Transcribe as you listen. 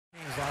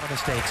A lot of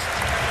mistakes.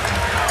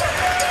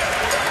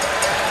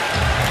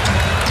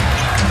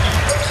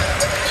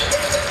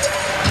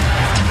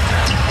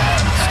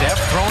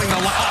 Steph throwing the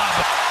lob,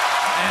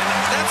 and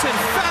that's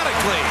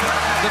emphatically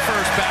the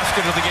first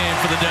basket of the game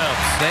for the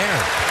Dubs.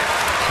 There.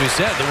 As we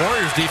said, the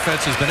Warriors'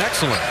 defense has been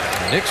excellent.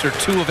 The Knicks are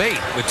 2 of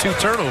 8 with 2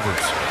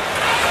 turnovers.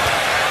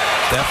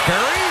 Steph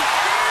Curry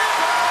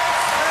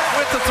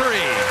with the 3,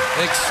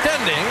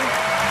 extending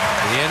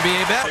the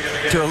NBA bet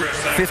To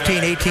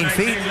 15, 18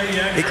 feet,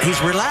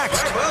 he's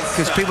relaxed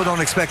because people don't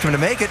expect him to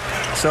make it,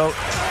 so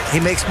he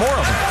makes more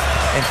of them.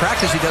 In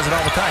practice, he does it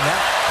all the time.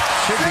 That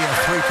should be a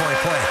three-point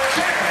play.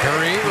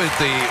 Curry with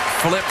the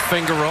flip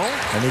finger roll.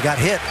 And he got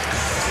hit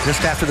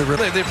just after the...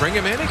 They bring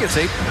him in. He gets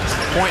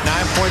 8.9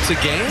 points a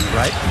game.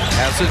 Right.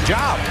 Has a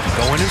job.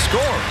 Go in and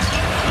score.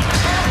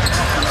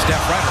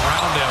 Step right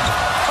around him.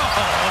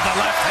 Oh, with the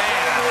left hand.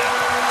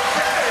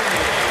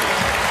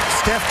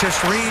 Steph just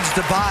reads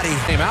the body.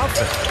 Same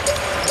outfit.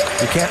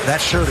 You can't... That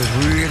shirt is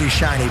really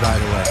shiny, by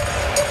the way.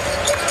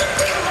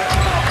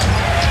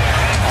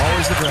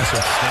 Always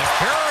aggressive. Steph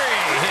Curry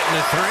hitting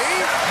the 3.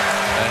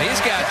 And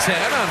he's got 10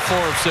 on 4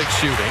 of 6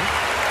 shooting.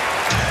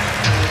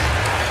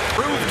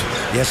 Proved.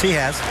 Yes, he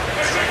has.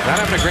 Not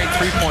having a great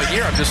three-point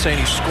year. I'm just saying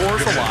he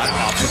scores a lot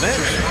off the bench.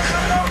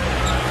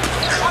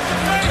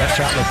 That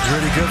shot looked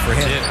really good for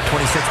him. 26%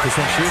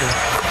 shooter.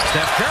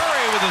 Steph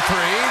Curry with a 3.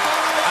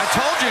 I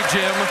told you,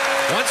 Jim,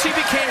 once he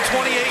became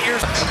 28 years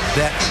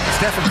that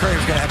Stephen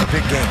Curry was going to have a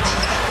big game.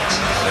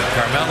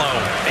 Carmelo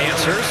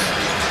answers.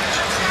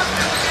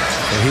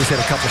 So he's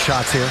hit a couple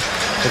shots here.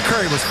 But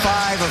Curry was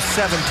 5 of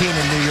 17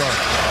 in New York.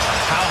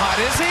 How hot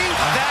is he?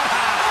 That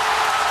hot.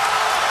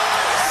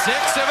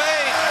 6 of 8.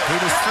 He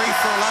was 3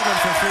 for 11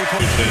 for 3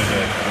 points.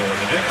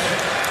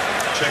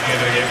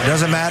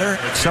 Doesn't matter.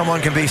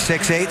 Someone can be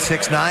 6'8",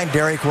 6'9".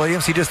 Derrick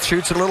Williams, he just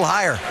shoots it a little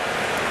higher.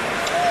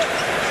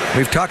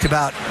 We've talked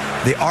about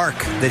the arc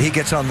that he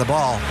gets on the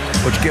ball,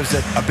 which gives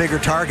it a bigger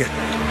target.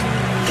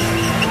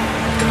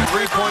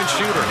 Three-point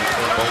shooter,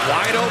 but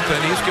wide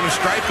open. He's going to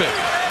stripe it.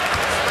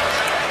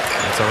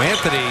 And so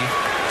Anthony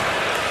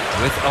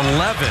with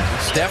 11.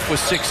 Steph with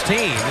 16.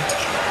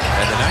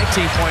 And the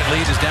 19-point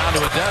lead is down to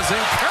a dozen.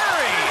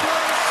 Curry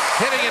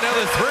hitting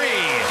another 3.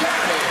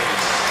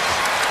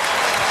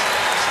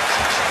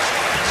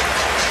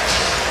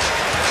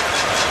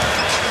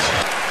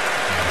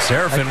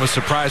 Serafin was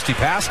surprised he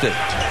passed it.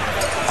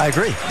 I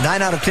agree.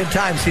 9 out of 10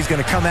 times he's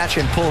going to come at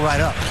you and pull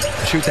right up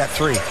and shoot that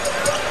 3.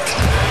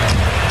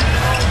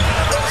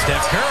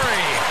 Steph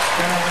Curry.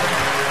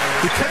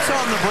 He puts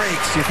on the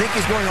brakes. You think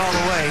he's going all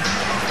the way.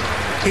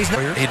 He's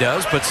not. He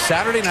does, but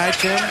Saturday night,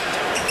 Jim,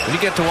 when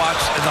you get to watch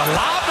the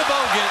lob to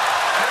Bogut,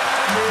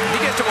 you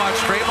get to watch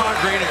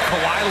Draymond Green and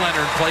Kawhi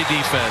Leonard play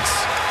defense.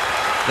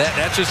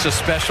 That's just a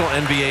special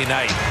NBA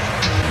night.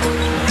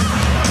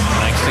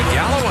 Thanks to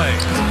Galloway.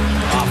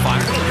 Off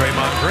iron,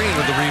 Draymond Green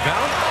with the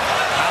rebound.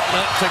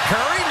 Outlet to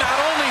Curry. Not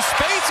only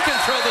Spades can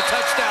throw the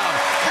touchdown.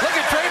 Look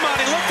at Draymond.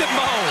 He looked at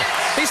Mo.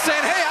 He's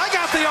saying, hey, I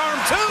got the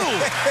arm too.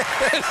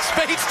 And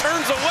Spades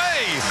turns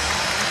away.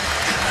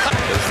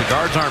 As the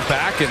guards aren't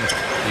back and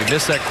you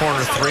miss that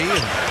corner 3,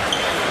 and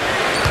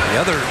the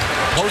other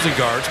opposing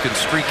guards can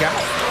streak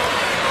out.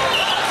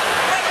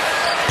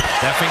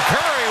 Stephen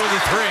Curry with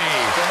a 3.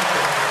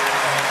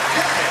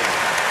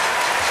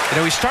 You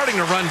know, he's starting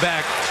to run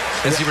back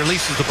as he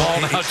releases the ball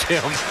now,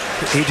 Jim.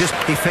 He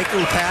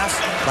fakely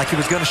passed like he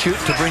was going to shoot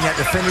to bring that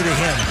defender to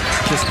him.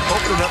 Just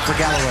open it up for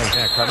Galloway.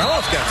 Yeah,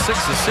 Carmelo's got 6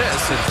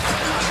 assists, and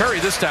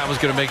Curry this time was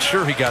going to make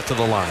sure he got to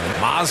the line.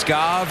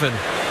 Mozgov and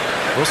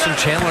Wilson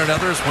Chandler and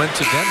others went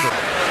to Denver.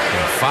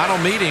 Final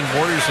meeting,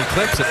 Warriors and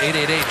Clips at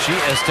 888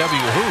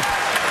 GSW Hoop.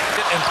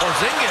 And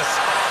Porzingis,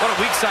 what a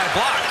weak side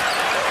block.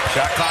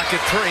 Shot clock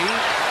at 3.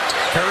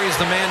 Curry's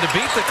the man to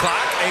beat the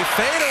clock. A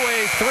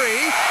fadeaway 3.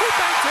 Who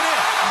banked it in?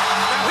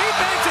 Now he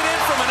banked it in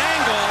from an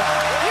angle.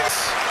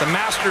 The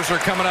Masters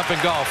are coming up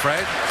in golf,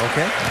 right?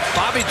 Okay.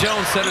 Bobby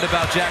Jones said it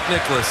about Jack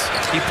Nicklaus.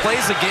 He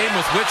plays a game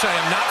with which I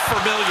am not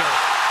familiar.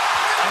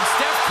 And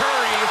Steph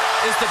Curry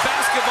is the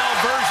basketball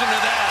version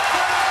of that.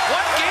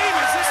 What game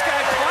is this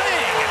guy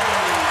playing?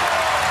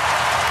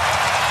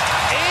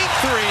 8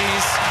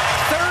 threes,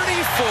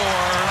 34,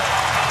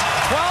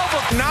 12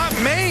 of not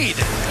made.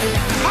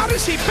 How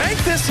does he bank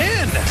this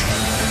in?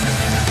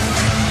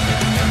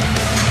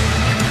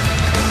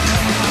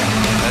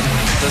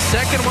 The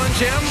second one,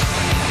 Jim?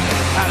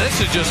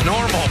 This is just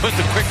normal with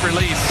the quick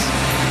release.